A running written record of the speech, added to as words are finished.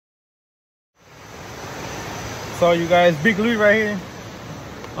What's all you guys? Big Louie right here.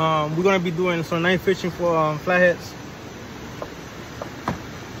 We're gonna be doing some night fishing for flatheads.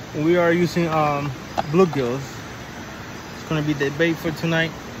 We are using bluegills. It's gonna be the bait for tonight.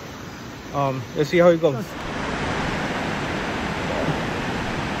 Let's see how it goes.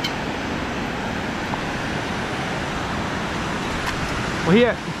 Where he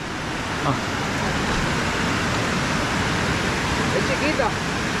at? Es chiquita.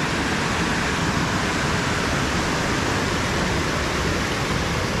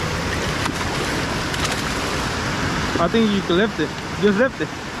 I think you can lift it. Just lift it.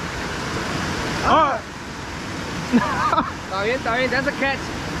 Oh! Está bien, that's a catch.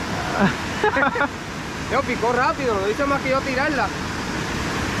 Yo, picó rápido, lo hizo más que yo tirarla.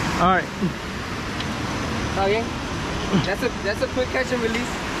 Alright. Está bien. That's a quick catch and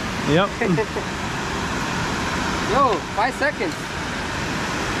release. Yep. Yo, 5 seconds.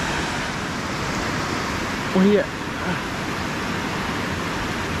 Where he at?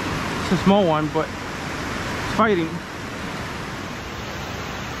 It's a small one, but it's fighting.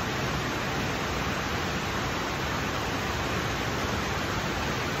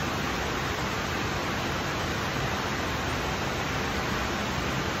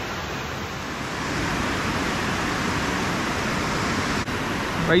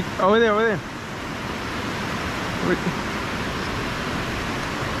 Right over there, over there. You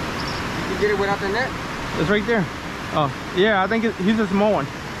can get it without the net? It's right there. Oh, yeah, I think he's a small one.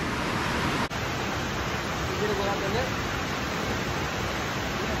 You can get it without the net?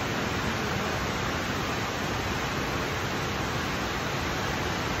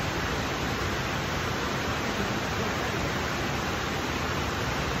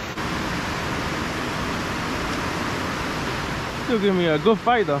 Still give me a good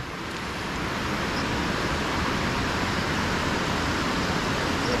fight though.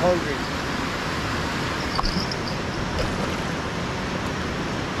 You're hungry.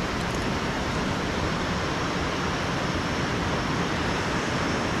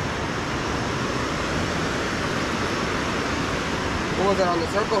 What was it, on the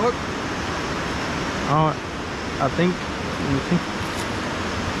circle hook? I think. Let me see.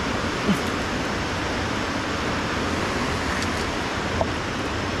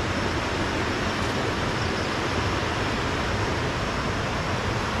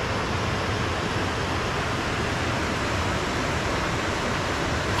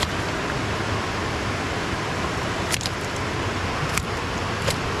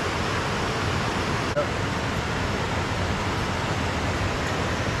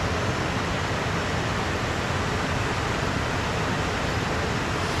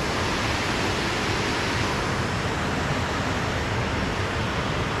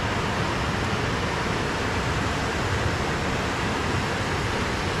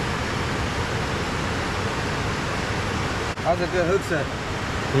 That was a good hook set.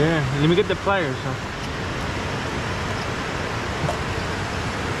 Yeah, let me get the pliers. Huh?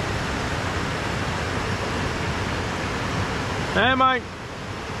 Hey, Mike.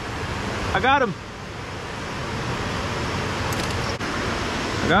 I got him.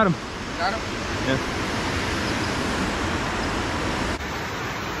 I got him. Got him? Yeah.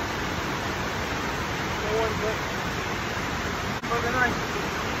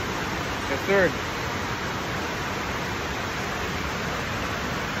 Yes, sir.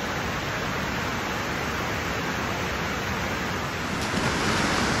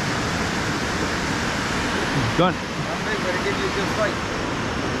 Done. I'm ready to give you a good fight.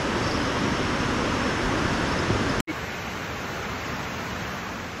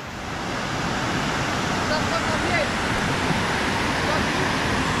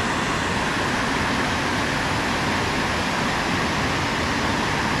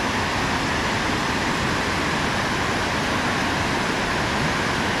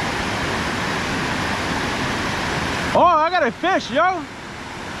 Oh, I got a fish, yo.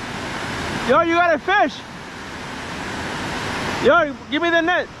 Yo, you got a fish. Yo, give me the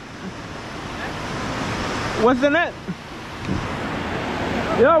net. What's the net?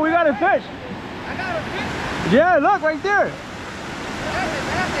 Yo, we got a fish. I got a fish. Yeah, look right there.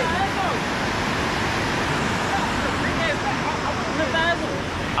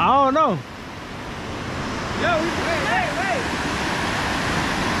 I don't know. Yo, wait.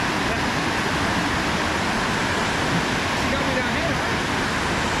 You got me down here,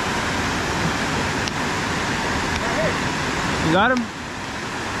 right? You got him?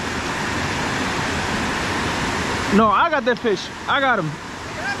 No, I got that fish. I got him.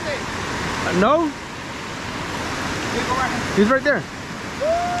 No? He's right there.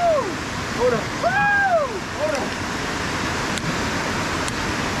 Woo! Hold on. Woo! Hold on.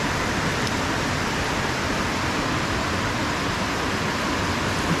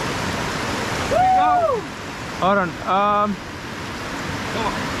 Hold on. Come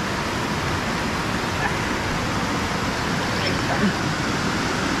on.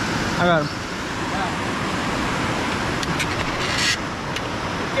 I got him.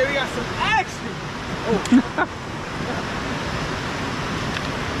 Okay, we got some action. Oh.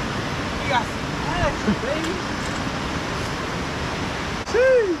 We got some action, baby.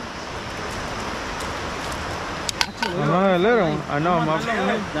 Jeez. Another little one. I know, my bad.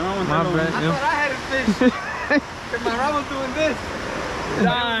 I thought I had a fish. Cause my rod was doing this.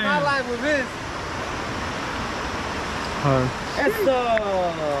 My line was this.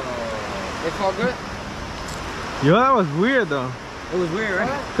 It's all good. Yo, that was weird though. It was weird,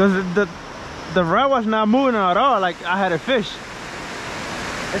 right? Cause the rod was not moving at all. Like I had a fish.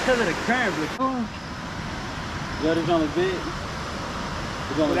 It's because of the current, but yo, this one look big.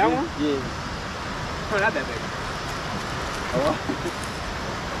 Oh, that one? Yeah. Oh, not that big. Oh.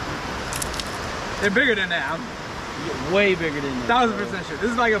 They're bigger than that. I'm Way bigger than that. 1000% sure.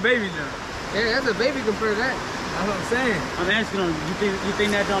 This is like a baby jump. Yeah, that's a baby compared to that. That's what I'm saying. I'm asking them, you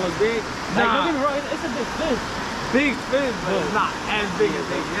think that don't look big? Like, don't get me wrong, it's a big fish. Big fish, but it's not as big as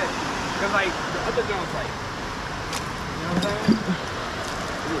they get. Cause like the other joint's like, you know what I'm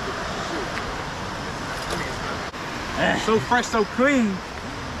saying? So fresh, so clean.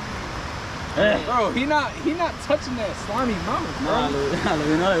 Bro, he not touching that slimy mouth, bro. No,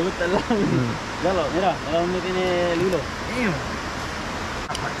 no, le gusta el lado. Mira, no tiene el hilo. Damn.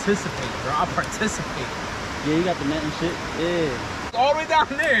 I participate, bro. I participate. Yeah, you got the net and shit. Yeah. All the way down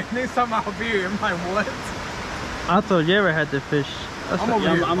there. Niggas talking about beer. I'm like, what? I thought you ever had the fish. I'm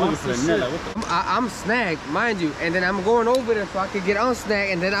over here. I'm looking for the net. Like, what the? I'm snagged, mind you, and then I'm going over there so I could get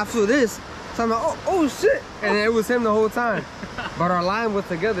unsnagged, and then I feel this. So I'm like, oh shit. And then it was him the whole time. But our line was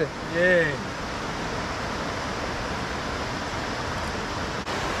together. Yeah.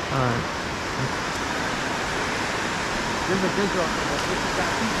 Alright. There's a big one.